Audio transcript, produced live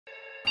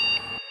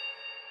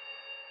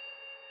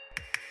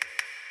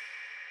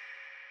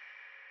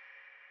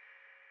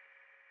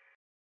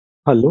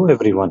Hello,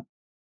 everyone.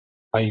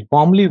 I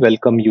warmly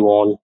welcome you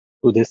all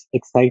to this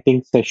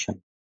exciting session.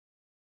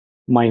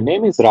 My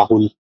name is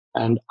Rahul,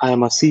 and I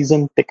am a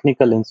seasoned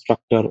technical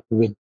instructor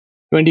with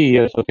 20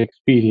 years of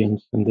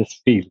experience in this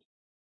field.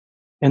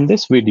 In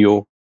this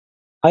video,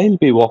 I'll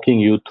be walking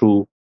you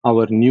through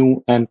our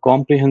new and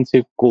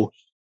comprehensive course,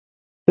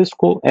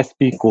 Cisco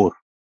SPCOR.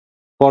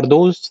 For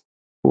those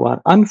who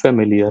are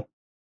unfamiliar,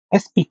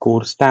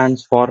 SPCOR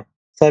stands for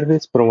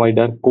Service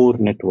Provider Core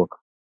Network,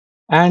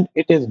 and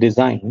it is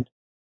designed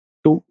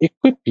to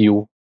equip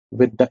you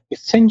with the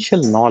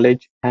essential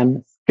knowledge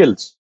and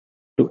skills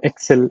to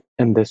excel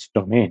in this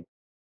domain.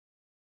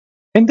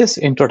 In this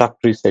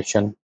introductory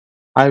session,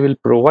 I will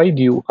provide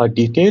you a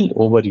detailed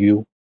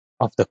overview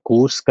of the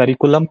course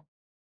curriculum,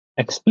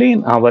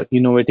 explain our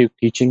innovative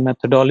teaching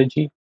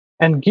methodology,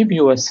 and give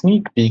you a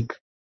sneak peek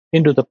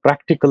into the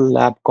practical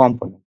lab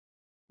component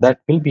that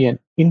will be an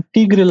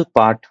integral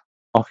part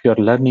of your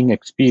learning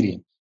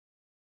experience.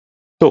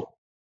 So,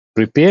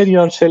 prepare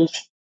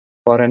yourselves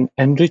for an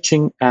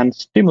enriching and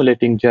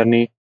stimulating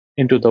journey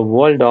into the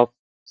world of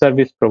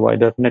service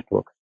provider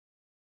networks.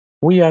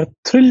 We are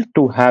thrilled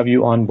to have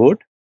you on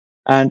board,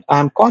 and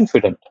I'm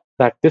confident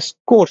that this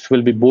course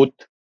will be both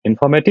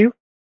informative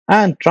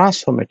and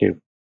transformative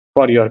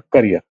for your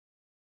career.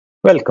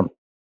 Welcome.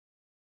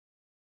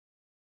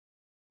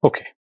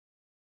 Okay,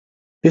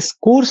 this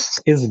course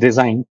is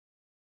designed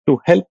to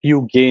help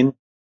you gain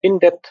in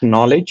depth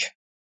knowledge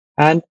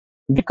and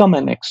become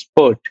an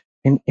expert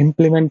in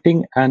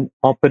implementing and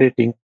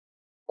operating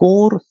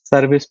core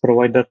service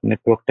provider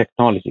network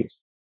technologies.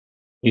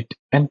 It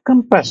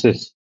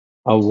encompasses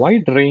a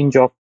wide range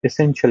of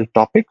essential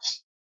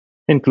topics,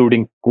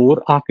 including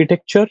core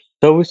architecture,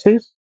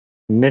 services,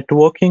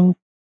 networking,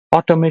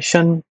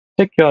 automation,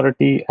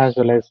 security, as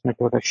well as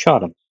network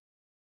assurance.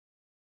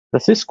 The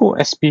Cisco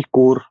SP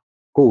Core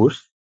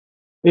course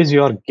is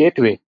your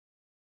gateway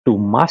to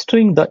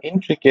mastering the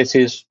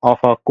intricacies of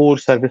a core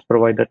service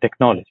provider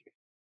technology.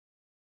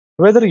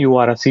 Whether you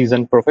are a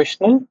seasoned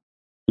professional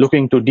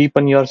looking to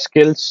deepen your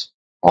skills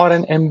or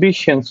an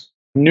ambitious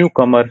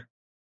newcomer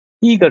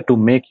eager to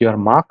make your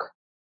mark,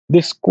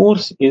 this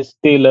course is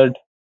tailored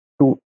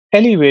to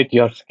elevate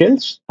your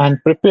skills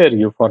and prepare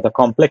you for the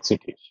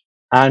complexities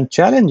and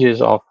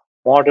challenges of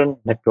modern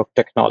network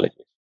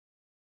technologies.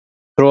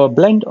 Through a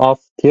blend of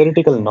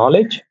theoretical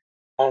knowledge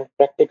and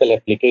practical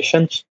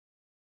applications,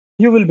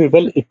 you will be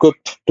well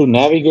equipped to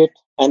navigate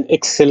and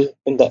excel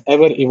in the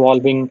ever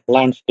evolving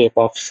landscape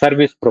of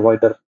service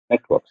provider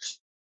networks.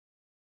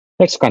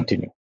 Let's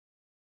continue.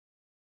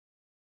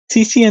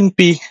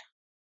 CCNP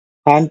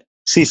and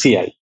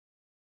CCI.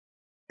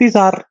 These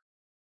are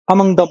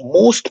among the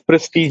most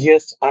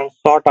prestigious and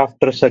sought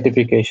after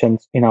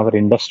certifications in our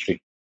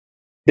industry.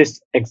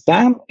 This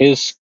exam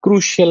is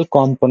crucial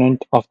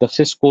component of the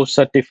Cisco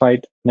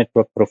Certified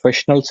Network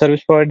Professional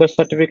Service Provider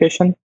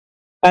certification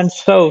and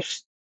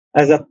serves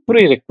as a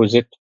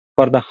prerequisite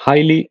for the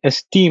highly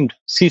esteemed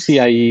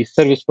CCIE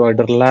Service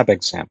Provider Lab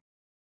exam.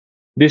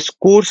 This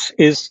course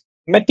is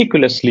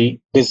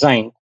meticulously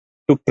designed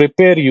to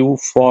prepare you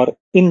for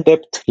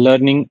in-depth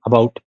learning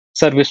about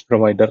service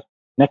provider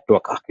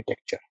network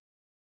architecture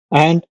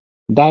and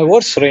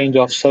diverse range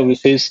of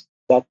services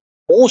that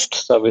most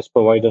service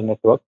provider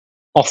networks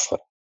offer.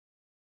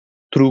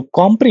 Through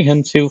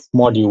comprehensive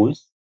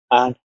modules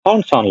and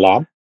hands-on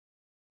lab,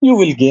 you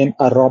will gain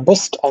a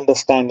robust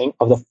understanding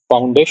of the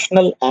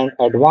foundational and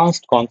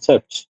advanced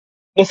concepts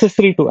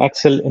necessary to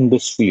excel in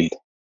this field.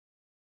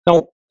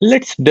 Now,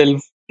 let's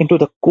delve into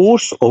the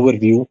course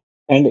overview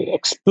and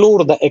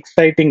explore the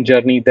exciting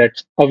journey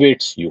that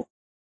awaits you.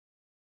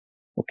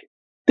 Okay.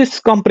 This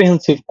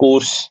comprehensive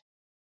course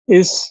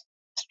is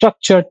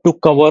structured to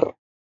cover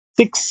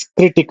six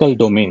critical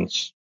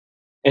domains,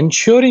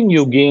 ensuring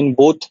you gain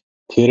both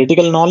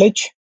theoretical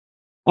knowledge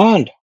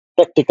and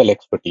practical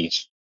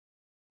expertise.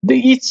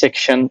 Each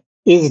section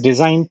is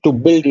designed to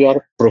build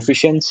your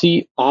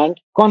proficiency and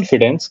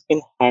confidence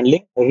in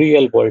handling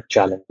real world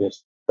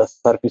challenges, the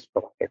service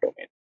provider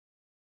domain.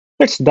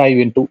 Let's dive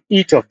into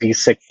each of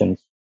these sections.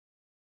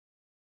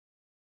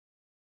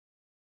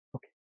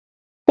 Okay.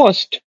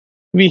 First,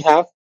 we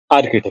have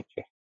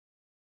architecture.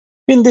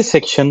 In this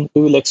section,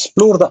 we will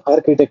explore the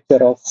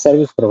architecture of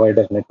service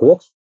provider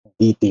networks in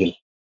detail.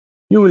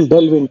 You will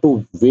delve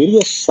into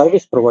various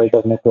service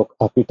provider network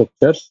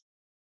architectures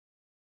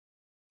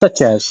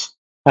such as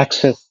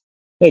access,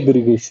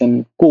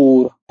 aggregation,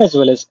 core, as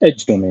well as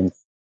edge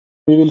domains.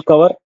 We will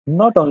cover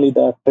not only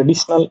the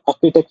traditional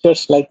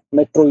architectures like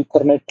Metro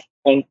Ethernet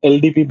and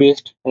LDP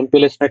based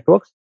MPLS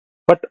networks,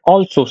 but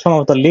also some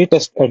of the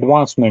latest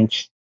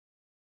advancements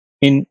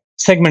in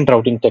segment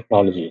routing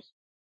technologies.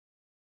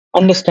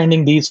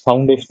 Understanding these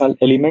foundational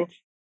elements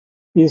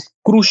is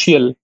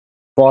crucial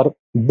for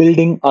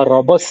building a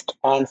robust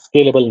and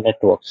scalable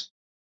networks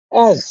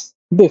as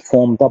they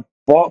form the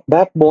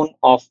backbone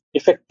of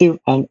effective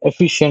and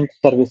efficient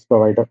service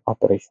provider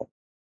operation.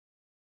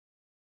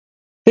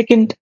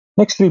 Second,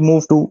 next we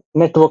move to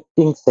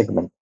networking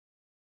segment.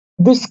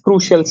 This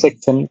crucial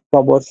section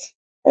covers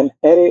an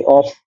array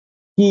of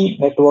key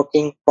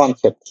networking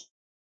concepts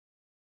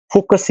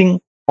focusing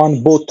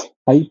on both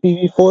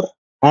IPv4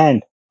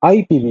 and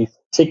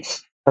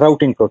IPv6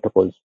 routing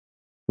protocols.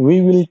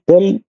 We will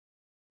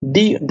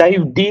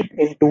dive deep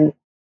into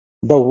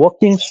the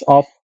workings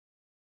of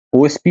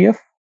OSPF,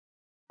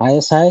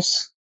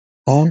 ISIS,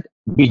 and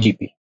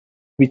BGP,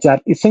 which are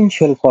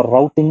essential for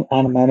routing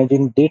and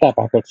managing data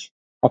packets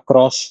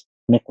across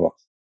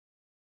networks.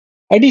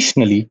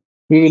 Additionally,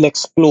 we will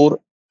explore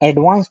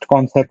advanced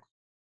concept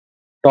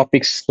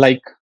topics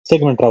like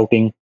segment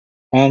routing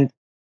and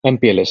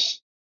MPLS,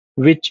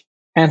 which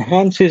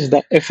enhances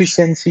the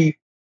efficiency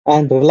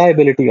and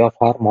reliability of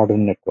our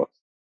modern networks.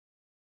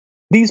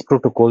 These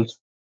protocols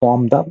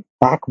form the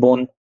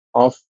backbone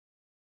of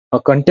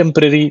a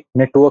contemporary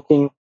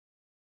networking,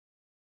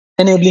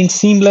 enabling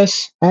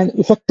seamless and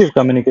effective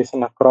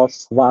communication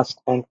across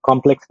vast and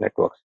complex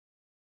networks.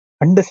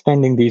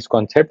 Understanding these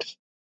concepts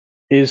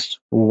is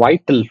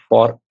vital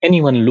for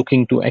anyone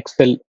looking to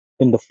excel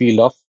in the field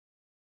of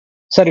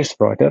service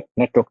provider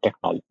network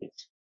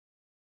technologies.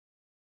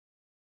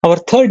 Our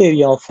third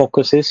area of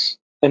focus is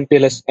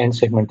MPLS and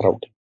segment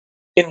routing.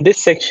 In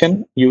this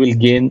section, you will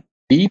gain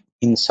deep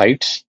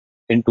insights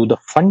into the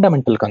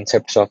fundamental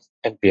concepts of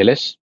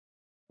MPLS,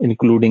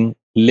 including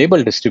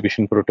label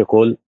distribution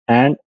protocol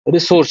and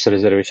resource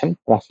reservation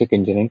traffic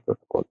engineering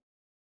protocol.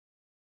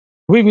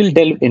 We will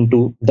delve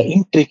into the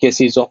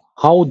intricacies of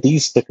how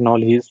these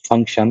technologies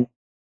function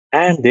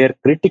and their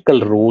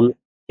critical role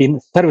in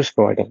service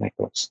provider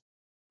networks.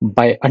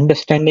 By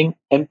understanding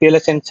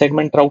MPLS and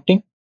segment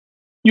routing,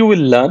 you will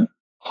learn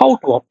how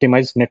to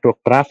optimize network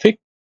traffic,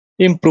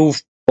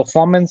 improve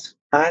performance,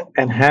 and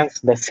enhance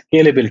the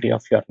scalability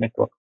of your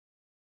network.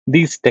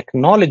 These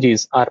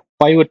technologies are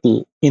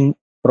pivotal in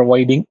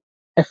providing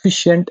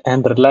efficient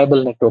and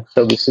reliable network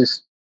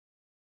services,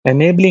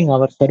 enabling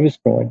our service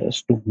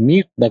providers to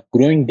meet the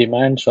growing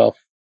demands of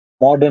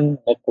modern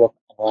network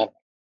environments.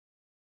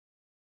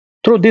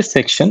 Through this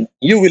section,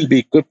 you will be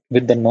equipped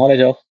with the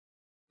knowledge of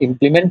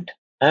implement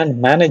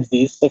and manage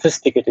these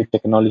sophisticated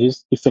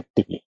technologies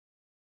effectively.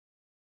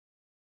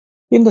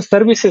 In the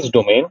services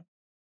domain,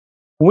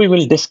 we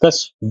will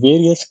discuss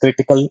various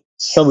critical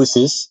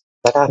services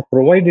that are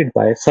provided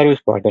by service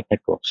provider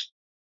networks.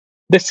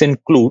 This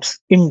includes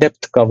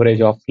in-depth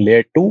coverage of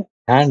Layer 2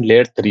 and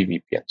Layer 3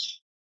 VPNs,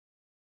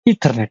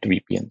 Ethernet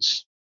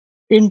VPNs,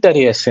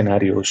 inter-AS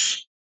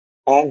scenarios,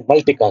 and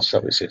multicast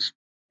services.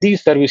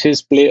 These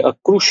services play a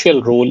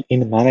crucial role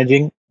in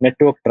managing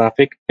network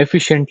traffic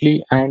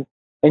efficiently and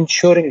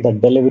ensuring the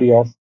delivery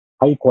of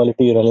high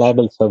quality,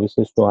 reliable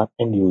services to our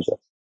end users.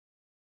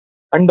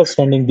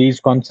 Understanding these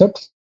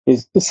concepts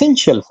is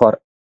essential for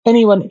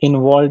anyone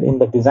involved in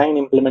the design,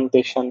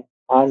 implementation,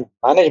 and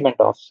management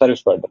of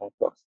service provider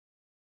networks,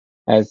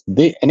 as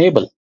they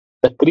enable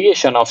the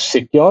creation of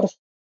secure,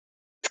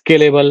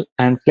 scalable,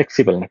 and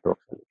flexible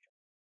networks.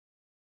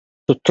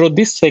 So, through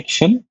this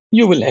section,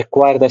 you will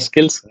acquire the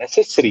skills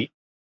necessary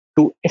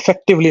to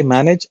effectively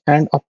manage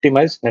and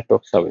optimize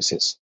network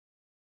services,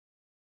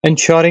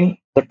 ensuring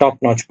the top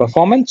notch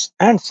performance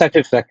and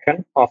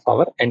satisfaction of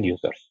our end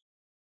users.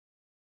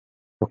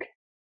 Okay.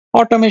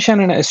 Automation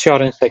and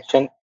assurance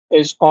section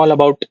is all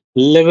about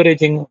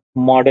leveraging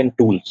modern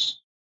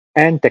tools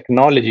and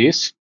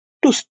technologies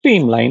to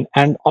streamline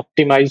and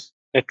optimize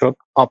network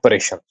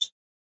operations.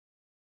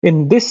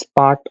 In this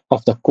part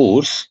of the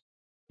course,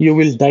 you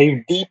will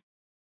dive deep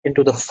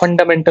into the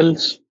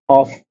fundamentals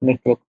of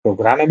network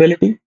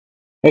programmability,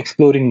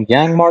 exploring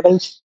YANG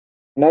models,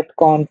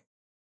 NetConf,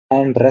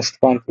 and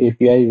RESTConf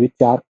API, which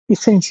are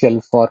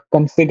essential for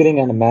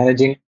configuring and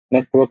managing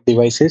network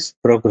devices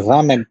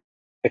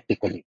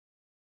programmatically.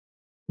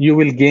 You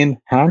will gain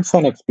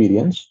hands-on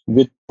experience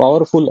with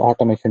powerful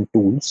automation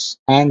tools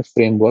and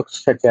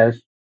frameworks such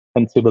as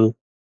Ansible,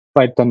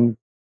 Python,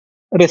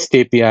 REST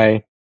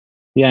API,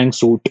 YANG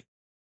suite,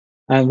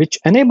 and which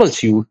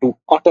enables you to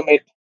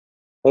automate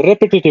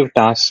repetitive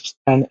tasks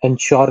and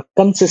ensure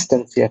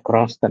consistency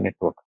across the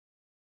network.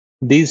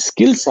 These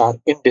skills are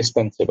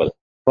indispensable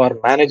for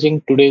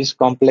managing today's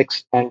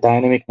complex and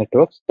dynamic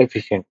networks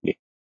efficiently,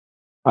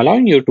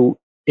 allowing you to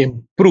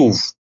improve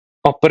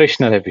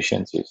operational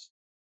efficiencies,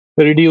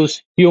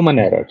 reduce human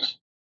errors,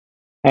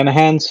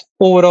 enhance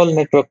overall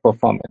network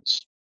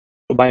performance.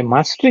 So by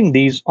mastering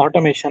these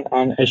automation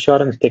and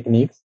assurance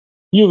techniques,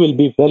 you will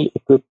be well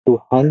equipped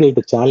to handle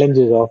the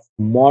challenges of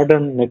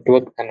modern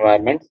network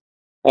environments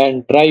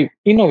and drive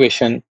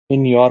innovation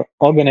in your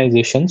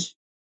organization's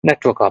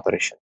network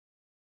operation.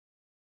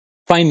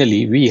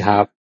 Finally, we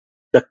have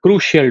the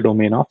crucial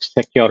domain of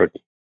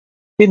security.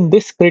 In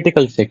this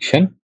critical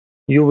section,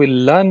 you will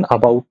learn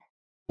about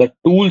the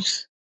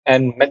tools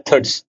and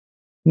methods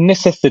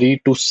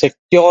necessary to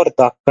secure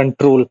the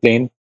control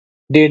plane,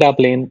 data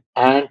plane,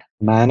 and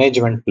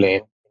management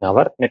plane in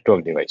our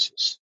network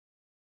devices.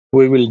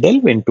 We will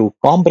delve into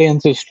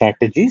comprehensive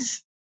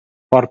strategies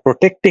for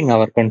protecting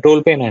our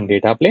control plane and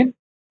data plane,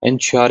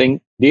 ensuring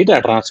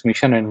data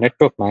transmission and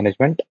network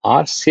management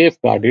are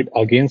safeguarded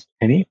against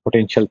any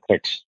potential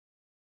threats.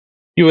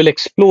 You will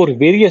explore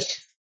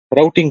various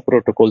routing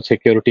protocol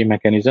security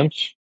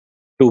mechanisms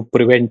to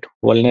prevent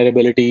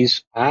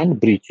vulnerabilities and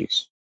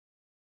breaches.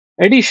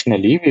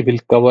 Additionally, we will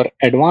cover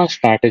advanced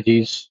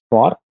strategies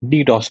for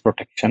DDoS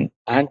protection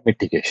and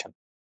mitigation.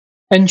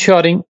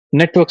 Ensuring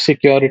network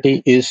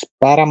security is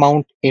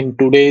paramount in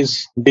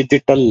today's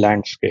digital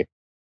landscape.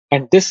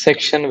 And this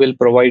section will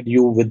provide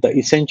you with the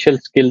essential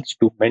skills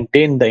to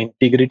maintain the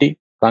integrity,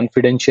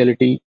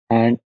 confidentiality,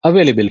 and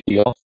availability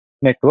of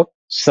network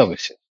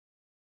services.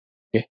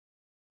 Okay.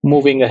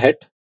 Moving ahead,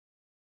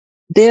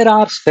 there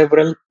are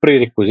several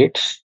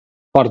prerequisites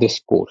for this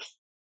course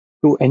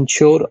to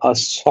ensure a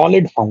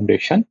solid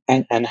foundation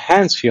and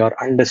enhance your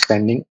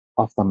understanding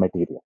of the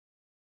material.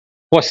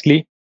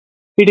 Firstly,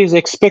 it is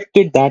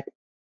expected that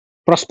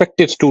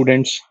prospective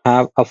students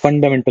have a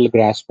fundamental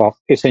grasp of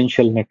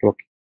essential network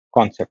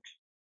concepts.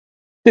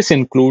 This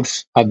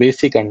includes a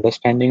basic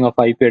understanding of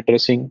IP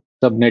addressing,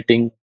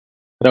 subnetting,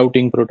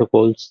 routing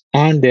protocols,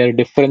 and their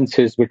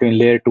differences between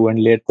layer 2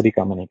 and layer 3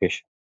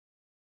 communication.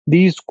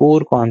 These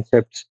core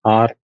concepts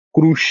are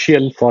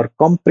crucial for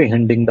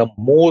comprehending the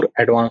more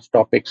advanced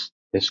topics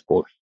in this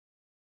course.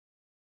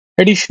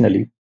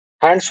 Additionally,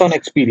 hands-on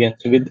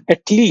experience with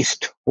at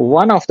least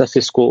one of the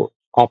Cisco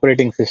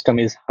operating system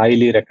is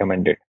highly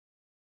recommended.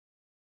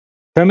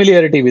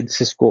 Familiarity with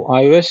Cisco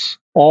iOS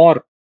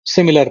or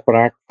similar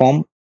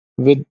platform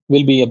will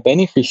be a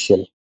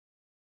beneficial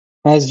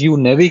as you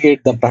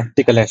navigate the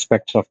practical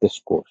aspects of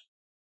this course.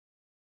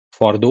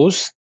 For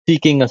those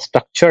seeking a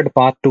structured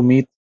path to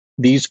meet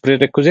these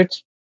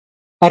prerequisites,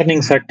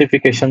 earning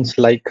certifications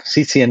like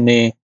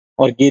CCNA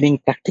or gaining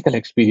practical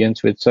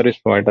experience with service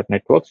provider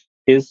networks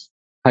is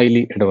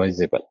highly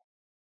advisable.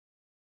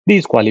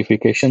 These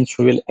qualifications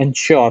will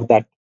ensure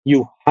that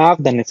you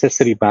have the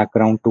necessary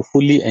background to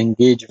fully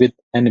engage with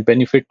and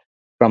benefit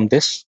from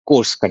this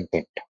course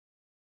content.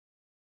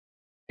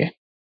 Okay.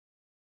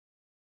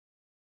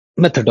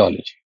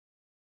 Methodology.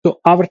 So,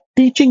 our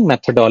teaching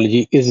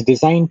methodology is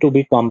designed to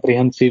be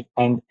comprehensive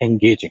and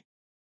engaging,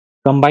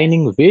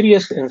 combining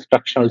various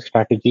instructional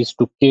strategies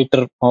to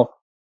cater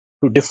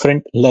to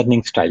different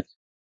learning styles.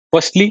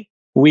 Firstly,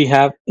 we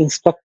have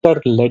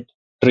instructor led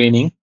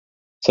training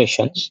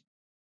sessions.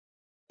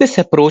 This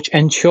approach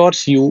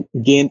ensures you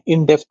gain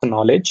in depth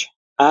knowledge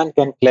and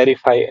can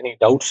clarify any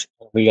doubts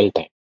in real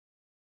time.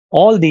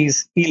 All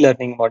these e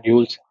learning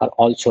modules are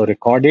also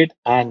recorded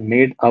and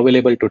made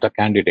available to the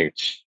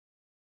candidates.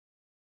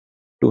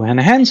 To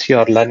enhance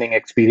your learning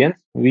experience,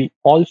 we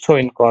also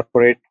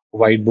incorporate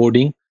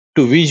whiteboarding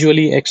to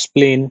visually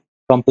explain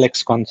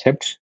complex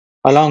concepts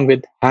along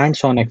with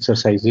hands on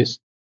exercises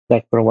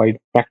that provide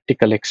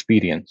practical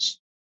experience.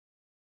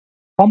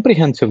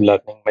 Comprehensive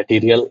learning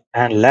material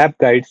and lab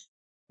guides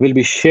will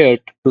be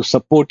shared to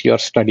support your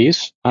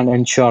studies and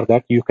ensure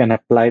that you can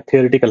apply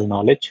theoretical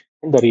knowledge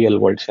in the real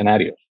world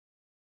scenarios.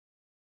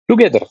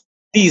 Together,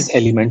 these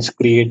elements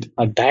create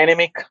a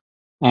dynamic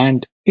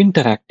and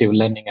interactive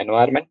learning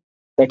environment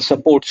that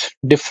supports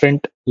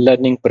different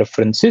learning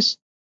preferences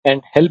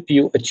and help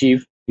you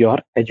achieve your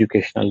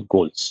educational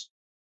goals.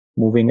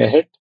 Moving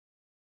ahead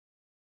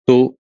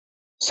to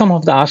some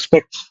of the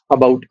aspects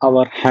about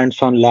our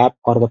hands-on lab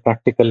or the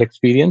practical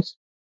experience.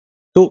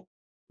 So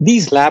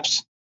these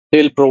labs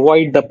they will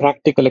provide the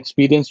practical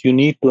experience you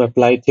need to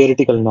apply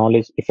theoretical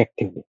knowledge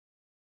effectively.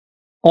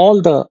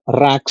 All the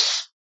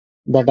racks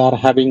that are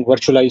having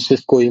virtualized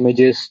Cisco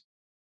images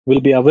will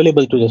be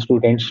available to the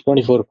students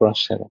 24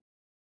 cross 7.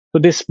 So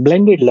this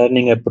blended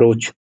learning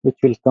approach, which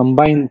will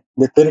combine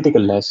the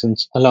theoretical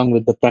lessons along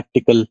with the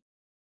practical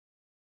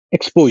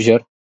exposure,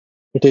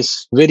 it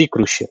is very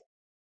crucial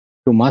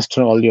to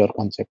master all your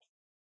concepts.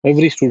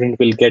 Every student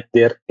will get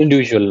their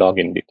individual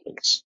login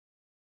details.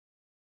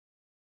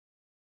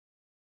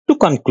 To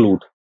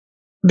conclude,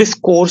 this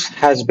course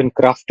has been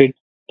crafted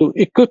to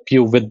equip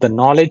you with the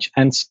knowledge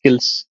and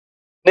skills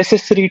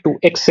necessary to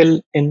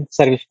excel in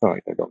service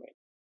provider domain.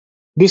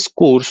 This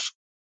course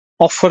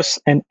offers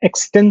an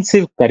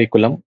extensive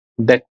curriculum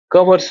that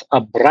covers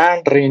a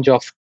broad range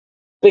of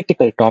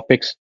critical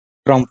topics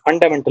from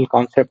fundamental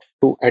concepts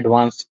to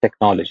advanced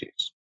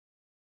technologies.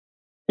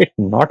 It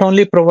not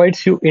only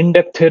provides you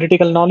in-depth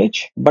theoretical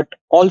knowledge, but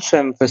also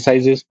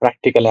emphasizes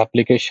practical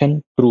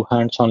application through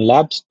hands-on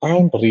labs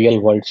and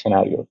real-world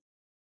scenarios.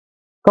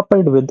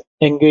 Coupled with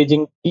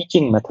engaging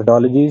teaching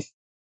methodologies,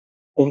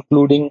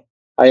 including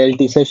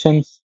ILT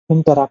sessions,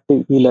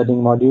 interactive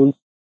e-learning modules,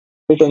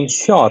 it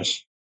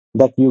ensures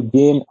that you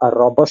gain a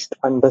robust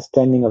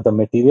understanding of the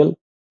material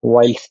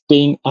while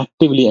staying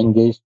actively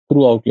engaged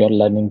throughout your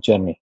learning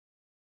journey.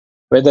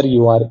 Whether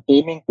you are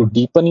aiming to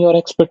deepen your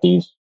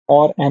expertise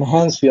or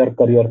enhance your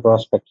career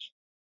prospects,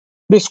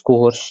 this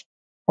course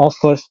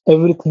offers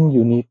everything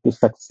you need to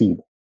succeed.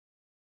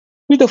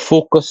 With a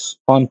focus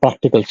on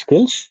practical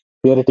skills,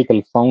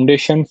 theoretical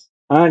foundations,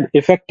 and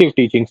effective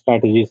teaching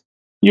strategies,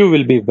 you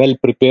will be well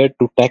prepared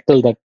to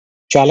tackle the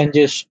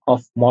challenges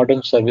of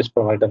modern service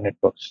provider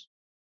networks.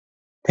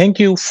 Thank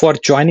you for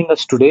joining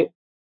us today.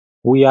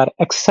 We are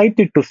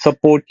excited to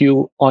support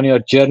you on your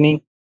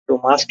journey to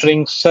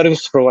mastering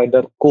service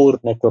provider core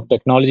network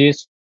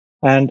technologies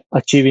and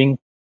achieving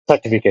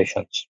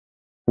certifications.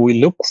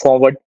 We look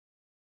forward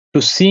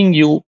to seeing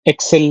you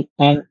excel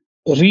and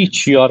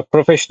reach your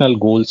professional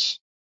goals.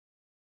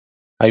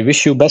 I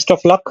wish you best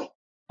of luck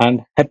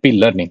and happy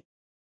learning.